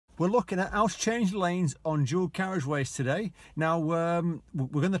We're looking at how to change lanes on dual carriageways today. Now, we're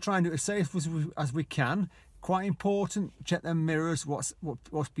going to try and do it as safe as we can. Quite important, check them mirrors, what's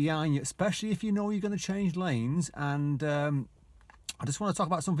behind you, especially if you know you're going to change lanes. And I just want to talk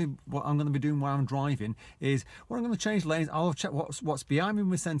about something. What I'm going to be doing while I'm driving is when I'm going to change lanes, I'll check what's behind me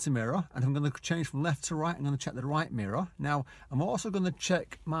with centre mirror, and I'm going to change from left to right. I'm going to check the right mirror. Now I'm also going to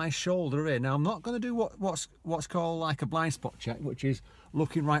check my shoulder here. Now I'm not going to do what's called like a blind spot check, which is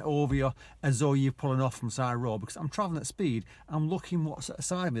looking right over you as though you're pulling off from side road, because I'm travelling at speed. I'm looking what's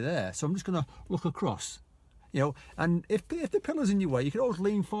aside me there, so I'm just going to look across. You know, and if the pillar's in your way, you can always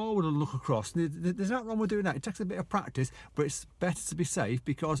lean forward and look across. There's nothing wrong with doing that. It takes a bit of practice, but it's better to be safe,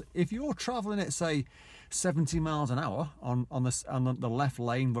 because if you're travelling at, say, 70 miles an hour on the left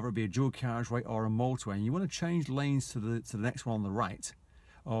lane, whether it be a dual carriageway or a motorway, and you want to change lanes to the next one on the right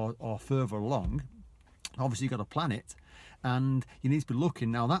or further along, obviously you've got to plan it, and you need to be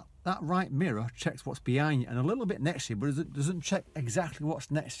looking. Now that right mirror checks what's behind you and a little bit next to you, but it doesn't check exactly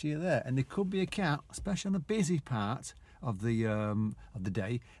what's next to you there. And there could be a car, especially on the busy part of the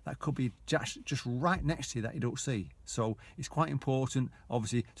day, that could be just right next to you that you don't see. So it's quite important,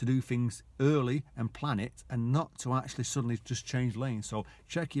 obviously, to do things early and plan it, and not to actually suddenly just change lanes. So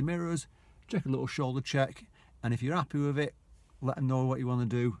check your mirrors, check a little shoulder check, and if you're happy with it, let them know what you want to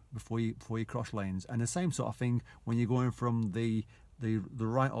do before you cross lanes. And the same sort of thing when you're going from the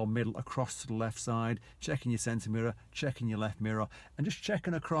right or middle across to the left side, checking your centre mirror, checking your left mirror, and just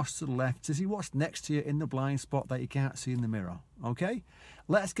checking across to the left to see what's next to you in the blind spot that you can't see in the mirror. Okay,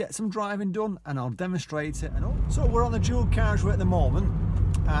 let's get some driving done and I'll demonstrate it. So we're on the dual carriageway at the moment,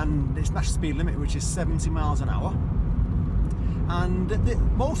 and it's national speed limit, which is 70 miles an hour. And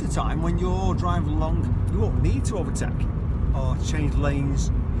most of the time when you're driving along, you won't need to overtake or change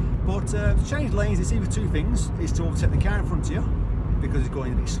lanes. But to change lanes, it's either two things: is to overtake the car in front of you because it's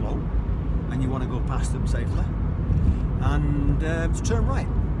going a bit slow and you want to go past them safely, and to turn right.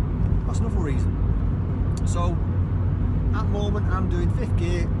 That's another reason. So at the moment I'm doing fifth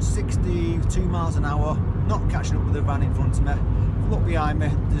gear, 62 miles an hour, not catching up with the van in front of me. If you look behind me,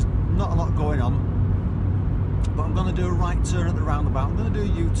 there's not a lot going on, but I'm going to do a right turn at the roundabout. I'm going to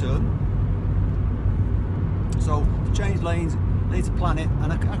do a U-turn. So to change lanes, I need to plan it,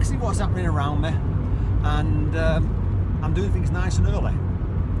 and I can see what's happening around me, and I'm doing things nice and early.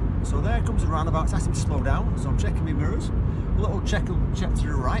 So there comes the roundabout. It's asking me to slow down, so I'm checking my mirrors. A little check to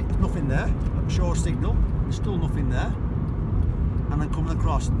the right, there's nothing there. Show signal, there's still nothing there. And then coming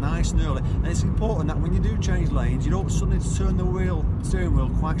across nice and early. And it's important that when you do change lanes, you don't suddenly turn the steering wheel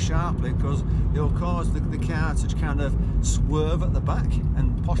quite sharply, because it'll cause the car to kind of swerve at the back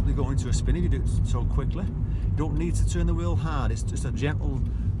and possibly go into a spin if you do it so quickly. You don't need to turn the wheel hard, it's just a gentle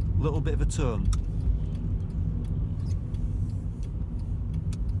little bit of a turn.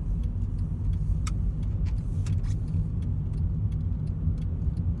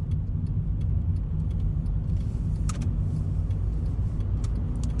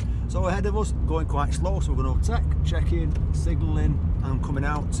 So ahead of us, going quite slow, so we're going to overtake, checking, signalling, and coming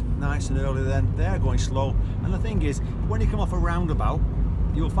out nice and early. Then they're going slow. And the thing is, when you come off a roundabout,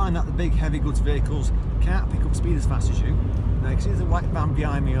 you'll find that the big heavy goods vehicles can't pick up speed as fast as you. Now you can see there's a white van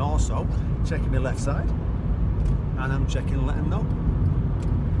behind me also, checking my left side, and I'm checking and letting them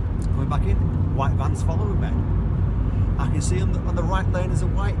know. Coming back in, white van's following me. I can see on the right lane there's a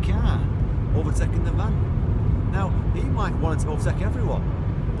white car overtaking the van. Now he might want to overtake everyone,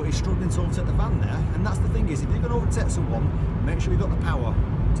 but he's struggling to overtake the van there. And that's the thing, is if you're going to overtake someone, make sure you've got the power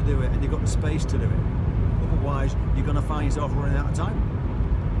to do it and you've got the space to do it. Otherwise you're going to find yourself running out of time.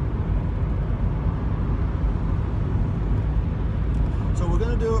 So we're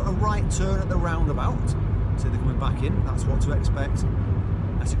going to do a right turn at the roundabout. So they're coming back in, that's what to expect.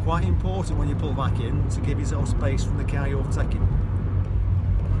 That's quite important when you pull back in, to give yourself space from the car you're overtaking.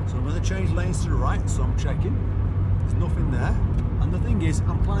 So I'm going to change lanes to the right, so I'm checking. There's nothing there. And the thing is,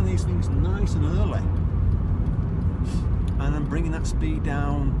 I'm planning these things nice and early, and I'm bringing that speed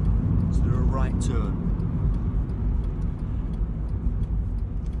down to do a right turn.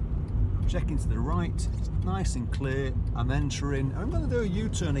 I'm checking to the right, it's nice and clear. I'm entering. I'm going to do a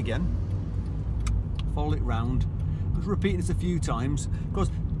U-turn again, follow it round. I'm just repeating this a few times,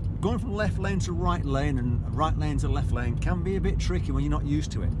 because going from left lane to right lane and right lane to left lane can be a bit tricky when you're not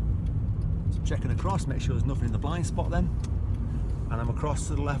used to it. So I'm checking across, make sure there's nothing in the blind spot then. And I'm across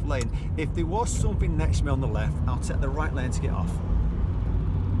to the left lane. If there was something next to me on the left, I'll take the right lane to get off.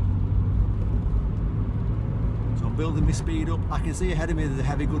 So I'm building my speed up. I can see ahead of me there's a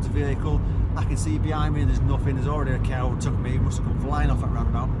heavy goods vehicle. I can see behind me there's nothing. There's already a car who took me. He must have come flying off that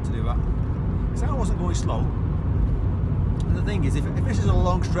roundabout to do that. So I wasn't going slow. And the thing is, if this is a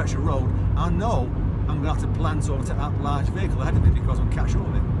long stretch of road, I know I'm going to have to plan to overtake that large vehicle ahead of me because I'm catching up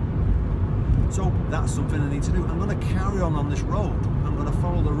with it. So that's something I need to do. I'm going to carry on this road. I'm going to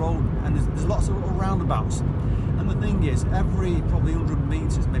follow the road, and there's lots of little roundabouts. And the thing is, every probably 100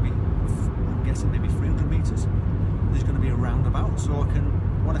 metres, maybe, I'm guessing maybe 300 metres, there's going to be a roundabout. So I can,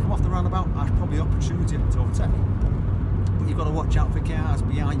 when I come off the roundabout, I have probably opportunity to overtake. But you've got to watch out for cars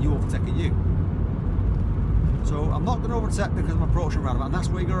behind you overtaking you. So I'm not going to overtake because I'm approaching a roundabout, and that's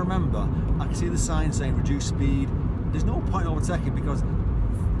what you got to remember. I can see the sign saying reduce speed. There's no point in overtaking because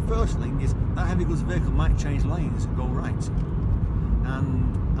first thing is that heavy goods vehicle might change lanes and go right,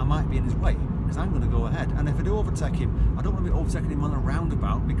 and I might be in his way because I'm going to go ahead. And if I do overtake him, I don't want to be overtaking him on a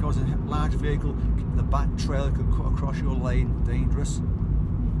roundabout because a large vehicle, the back trailer could cut across your lane, dangerous.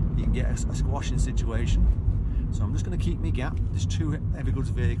 You can get a squashing situation. So I'm just going to keep me gap. There's two heavy goods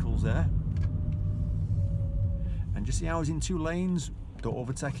vehicles there. And just see how he's in two lanes, don't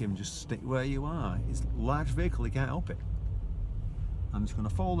overtake him, just stick where you are. It's a large vehicle, he can't help it. I'm just going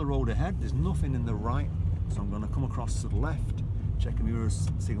to follow the road ahead, there's nothing in the right, so I'm going to come across to the left, check the mirrors,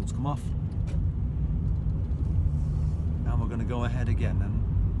 signals come off. And we're going to go ahead again,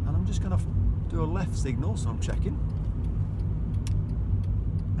 and I'm just going to do a left signal, so I'm checking.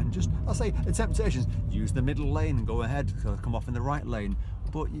 And just, I'll say, the temptations, use the middle lane and go ahead, so come off in the right lane.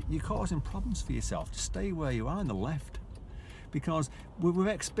 But you're causing problems for yourself. Just stay where you are on the left, because with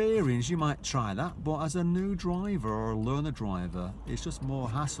experience you might try that, but as a new driver or a learner driver, it's just more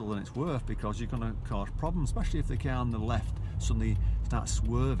hassle than it's worth, because you're going to cause problems, especially if the car on the left suddenly starts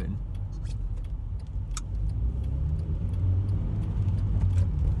swerving.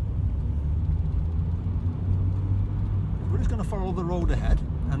 We're just going to follow the road ahead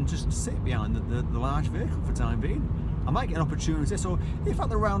and just sit behind the large vehicle for the time being. I might get an opportunity, so if at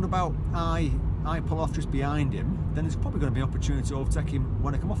the roundabout I pull off just behind him, then there's probably going to be an opportunity to overtake him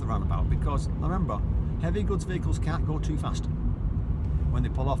when I come off the roundabout, because remember, heavy goods vehicles can't go too fast. When they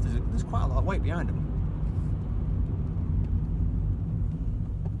pull off, there's quite a lot of weight behind them.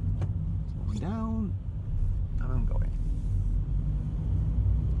 So I'm down, and I'm going.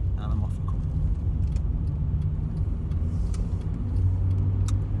 And I'm off.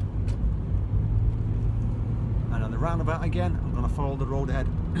 Roundabout again, I'm going to follow the road ahead.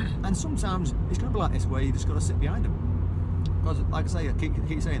 And sometimes it's going to be like this, where you just got to sit behind them, because like I say, I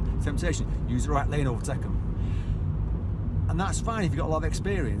keep saying, temptation, use the right lane, overtake them. And that's fine if you've got a lot of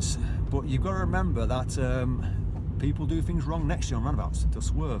experience, but you've got to remember that people do things wrong next to you on roundabouts. They'll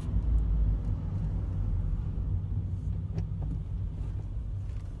swerve.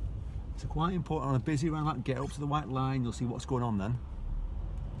 So quite important on a busy roundabout, get up to the white line, you'll see what's going on then.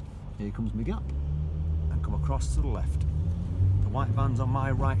 Here comes my gap. Come across to the left. The white van's on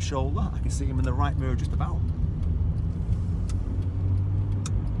my right shoulder. I can see him in the right mirror just about.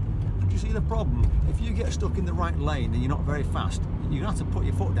 And you see the problem? If you get stuck in the right lane and you're not very fast, you're going to have to put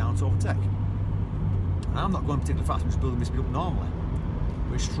your foot down to overtake. And I'm not going particularly fast, I'm just building my speed up normally.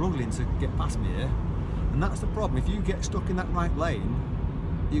 We're struggling to get past me here. And that's the problem. If you get stuck in that right lane,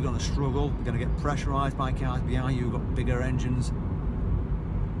 you're going to struggle. You're going to get pressurised by cars behind you who've got bigger engines.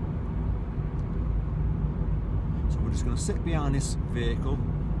 We're just going to sit behind this vehicle.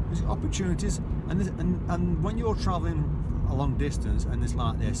 There's opportunities, and when you're travelling a long distance and it's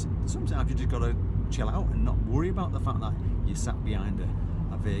like this, sometimes you just got to chill out and not worry about the fact that you sat behind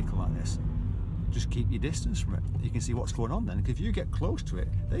a vehicle like this. Just keep your distance from it. You can see what's going on then, because if you get close to it,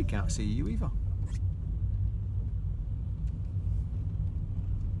 they can't see you either.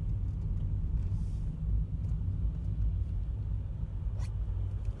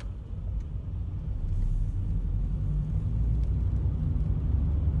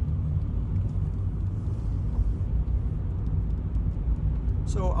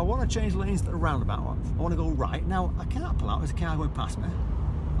 So I want to change lanes to the roundabout. I want to go right. Now I can't pull out, there's a car going past me.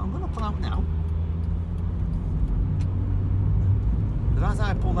 I'm going to pull out now. But as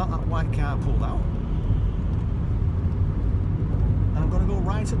I pulled out, that white car pulled out. And I'm going to go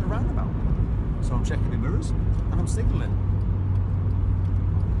right at the roundabout. So I'm checking the mirrors and I'm signalling.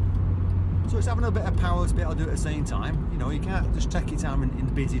 So it's having a bit of power to be able to do it at the same time. You know, you can't just take your time in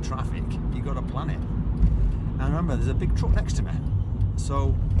busy traffic. You've got to plan it. And remember, there's a big truck next to me. So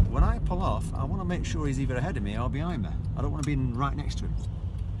when I pull off, I want to make sure he's either ahead of me or behind me. I don't want to be right next to him,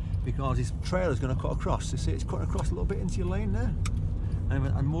 because his trailer's going to cut across. You see, it's cutting across a little bit into your lane there,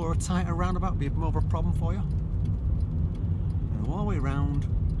 and more a tighter roundabout be more of a problem for you. And all the way around,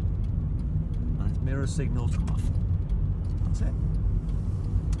 and his mirror signals come off. That's it.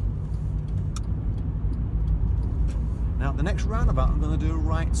 Now the next roundabout, I'm going to do a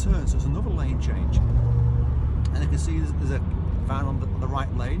right turn, so it's another lane change. and I can see there's a van on the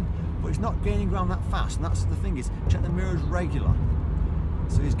right lane, but it's not gaining ground that fast, and that's the thing is, check the mirrors regular.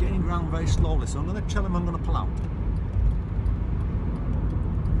 So he's gaining ground very slowly, so I'm going to tell him I'm going to pull out.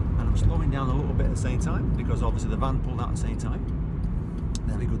 And I'm slowing down a little bit at the same time, because obviously the van pulled out at the same time.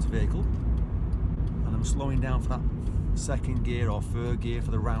 Very good vehicle. And I'm slowing down for that second gear or third gear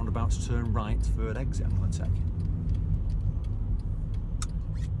for the roundabouts to turn right, third exit I'm going to take.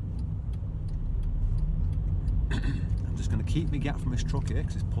 I'm just going to keep my gap from this truck here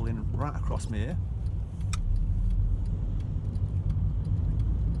because it's pulling right across me here.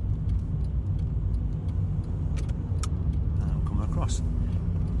 And I'm coming across.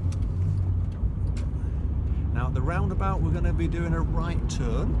 Now at the roundabout we're going to be doing a right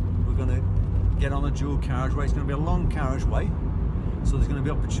turn. We're going to get on a dual carriageway. It's going to be a long carriageway, so there's going to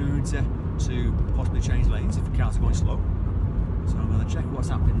be opportunity to possibly change lanes if the cars are going slow. So I'm going to check what's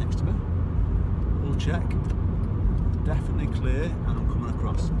happening next to me. We'll check. Definitely clear, and I'm coming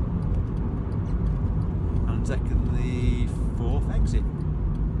across. And I'm taking the fourth exit.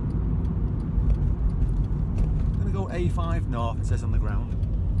 I'm going to go A5 north, it says on the ground,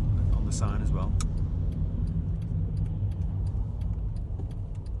 on the sign as well.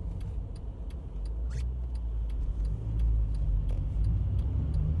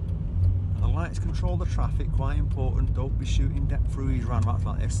 And the lights control the traffic, quite important. Don't be shooting through these roundabouts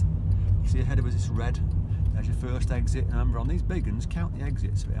like this. You see ahead of us, it's red. There's your first exit, and remember on these big ones, count the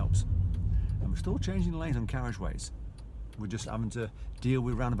exits if it helps. And we're still changing lanes on carriageways. We're just having to deal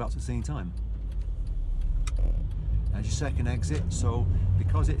with roundabouts at the same time. There's your second exit, so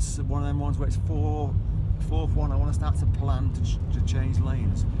because it's one of them ones where it's fourth one, I want to start to plan to change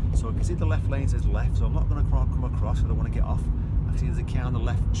lanes. So I can see the left lane says left, so I'm not going to come across because I want to get off. I see there's a car on the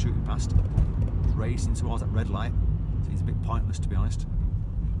left shooting past. It's racing towards that red light. Seems a bit pointless, to be honest.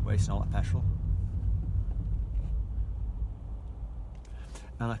 Wasting all that petrol.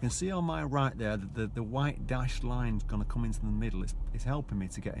 And I can see on my right there that the white dashed line's going to come into the middle. It's helping me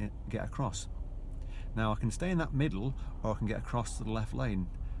to get across. Now I can stay in that middle, or I can get across to the left lane.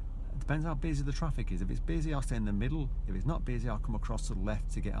 It depends how busy the traffic is. If it's busy, I'll stay in the middle. If it's not busy, I'll come across to the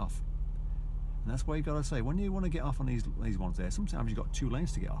left to get off. And that's why you've got to say, when you want to get off on these ones there, sometimes you've got two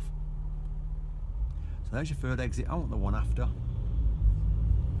lanes to get off. So there's your third exit. I want the one after.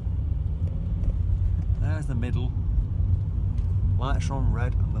 There's the middle. Lights are on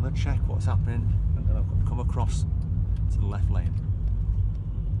red. I'm going to check what's happening. I'm going to come across to the left lane.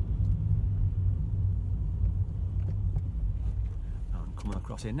 I'm coming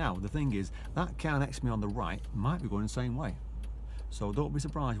across here now. The thing is, that car next to me on the right might be going the same way. So don't be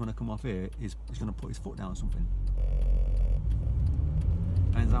surprised when I come off here, he's going to put his foot down or something.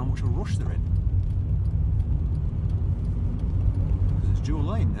 Depends how much of a rush they're in. There's a dual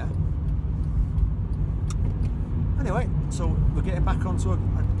lane there. Anyway, so we're getting back onto a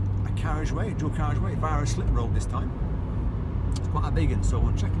carriageway, a dual carriageway, via a slip road this time. It's quite a big one, so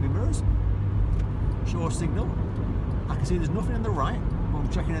I'm checking my mirrors. Show a signal. I can see there's nothing on the right, but I'm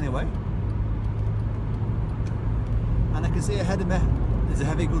checking anyway. And I can see ahead of me, there's a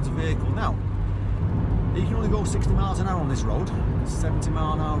heavy goods vehicle. Now, you can only go 60 miles an hour on this road. It's a 70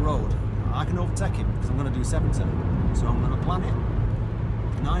 mile an hour road. I can overtake him because I'm going to do 70. So I'm going to plan it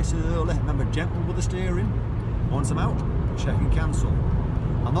nice and early. Remember, gentle with the steering. Once I'm out, check and cancel.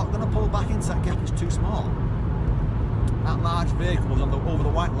 I'm not going to pull back into that gap, it's too small. That large vehicle was over the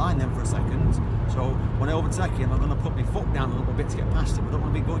white line then for a second, so when I overtake him, I'm going to put my foot down a little bit to get past him. I don't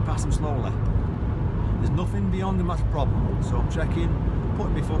want to be going past him slowly. There's nothing beyond him that's a problem, so I'm checking,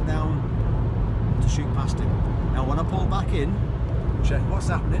 putting my foot down to shoot past him. Now when I pull back in, check what's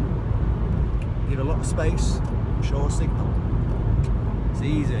happening, give a lot of space, show a signal. It's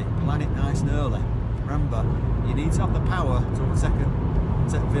easy, plan it nice and early. Remember, you need to have the power to overtake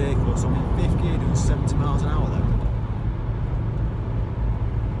a vehicle, so I'm in 5th gear doing 70 miles an hour there.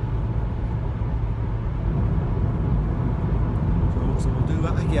 So we'll do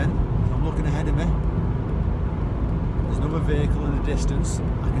that again. So I'm looking ahead of me. There's another vehicle in the distance.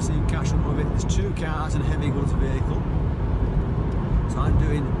 I can see him catching up with it. There's two cars and a heavy goods vehicle. So I'm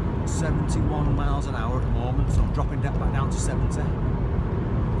doing 71 miles an hour at the moment, so I'm dropping that back down to 70.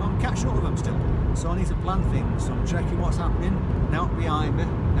 I'm catching up with them still. So I need to plan things, so I'm checking what's happening, now behind me,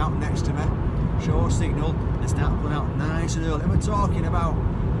 now next to me, show a signal, and start pulling out nice and early. And we're talking about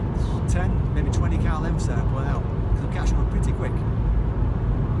 10, maybe 20 car lengths there pulling out, because I'm catching up pretty quick.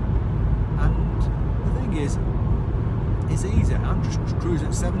 And the thing is, it's easy, I'm just cruising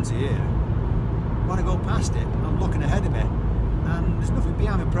at 70 here. When I go past it, I'm looking ahead of me, and there's nothing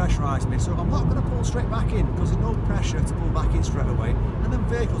behind me pressurising me, so I'm not going to pull straight back in, because there's no pressure to pull back in straight away, and then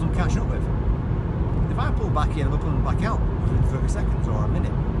vehicles I'm catching up with. If I pull back in, I'm pulling back out within 30 seconds or a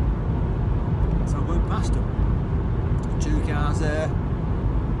minute. So I'm going past them. 2 cars there.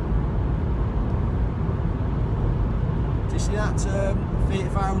 Do you see that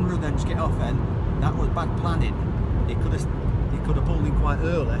 3500 then just get off then? That was bad planning. He could have pulled in quite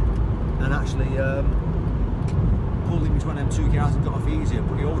early and actually pulled in between them 2 cars and got off easier,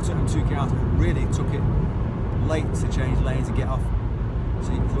 but he overtook them 2 cars and really took it late to change lanes and get off.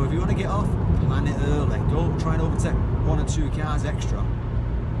 So if you want to get off, plan it early. Don't try and overtake 1 or 2 cars extra.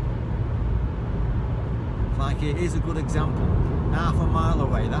 Like it is a good example. Half a mile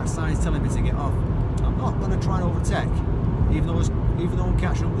away, that sign's telling me to get off. I'm not going to try and overtake, even though I'm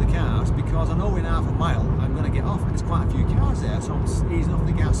catching up with the cars, because I know in half a mile I'm going to get off, and there's quite a few cars there, so I'm easing off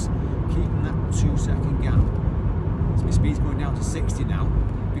the gas, keeping that 2-second gap. So my speed's going down to 60 now,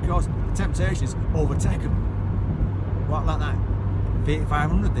 because the temptation is overtake them. What, like that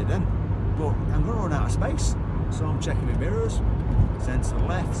 3500 did then, but I'm going to run out of space, so I'm checking my mirrors, sensor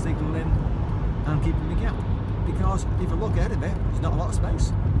left, signalling, and I'm keeping my gap, because if you look ahead of me, there's not a lot of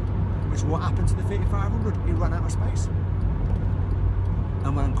space, which is what happened to the 3500. It ran out of space.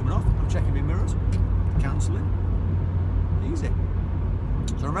 And when I'm coming off, I'm checking my mirrors, cancelling, easy.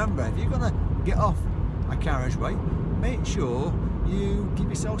 So remember, if you're going to get off a carriageway, make sure you give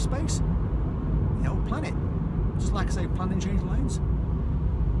yourself space. You know, plan it. Just like I say, plan and change lanes.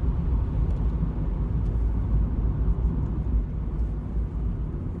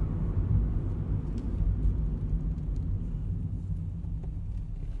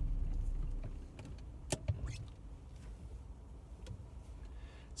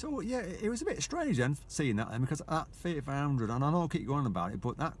 So yeah, it was a bit strange then seeing that then, because that 3500, and I know I keep going on about it,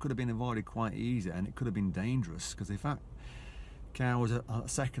 but that could have been avoided quite easy, and it could have been dangerous, because if that car was a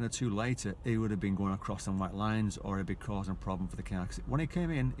second or 2 later, he would have been going across some white lines, or he'd be causing a problem for the car. Because when he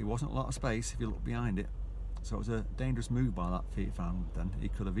came in, it wasn't a lot of space if you look behind it, so it was a dangerous move by that 3500 then. He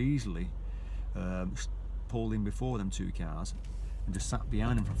could have easily pulled in before them 2 cars and just sat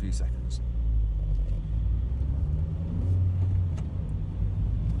behind him for a few seconds.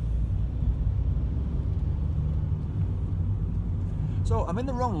 So I'm in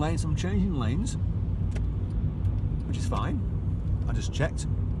the wrong lane, so I'm changing lanes, which is fine. I just checked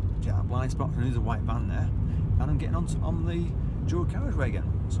that blind spot, and there's a white van there, and I'm getting on the dual carriageway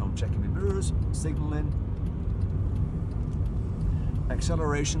again. So I'm checking my mirrors, signalling,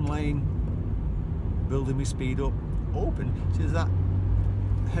 acceleration lane, building my speed up, open. See, there's that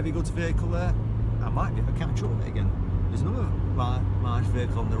heavy goods vehicle there. I might be able to catch up with it again. There's another large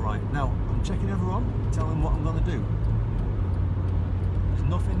vehicle on the right. Now I'm checking everyone, telling them what I'm going to do. There's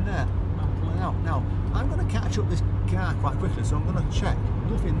nothing there. I'm pulling out. Now I'm going to catch up this car quite quickly, so I'm going to check.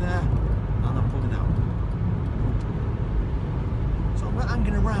 Nothing there, and I'm pulling out. So I'm not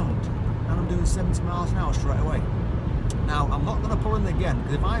hanging around, and I'm doing 70 miles an hour straight away. Now I'm not going to pull in again,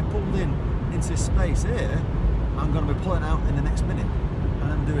 because if I pulled in into this space here, I'm going to be pulling out in the next minute,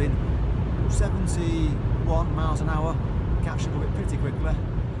 and I'm doing 71 miles an hour, catching up it pretty quickly.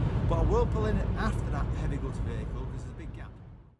 But I will pull in after that heavy goods vehicle, because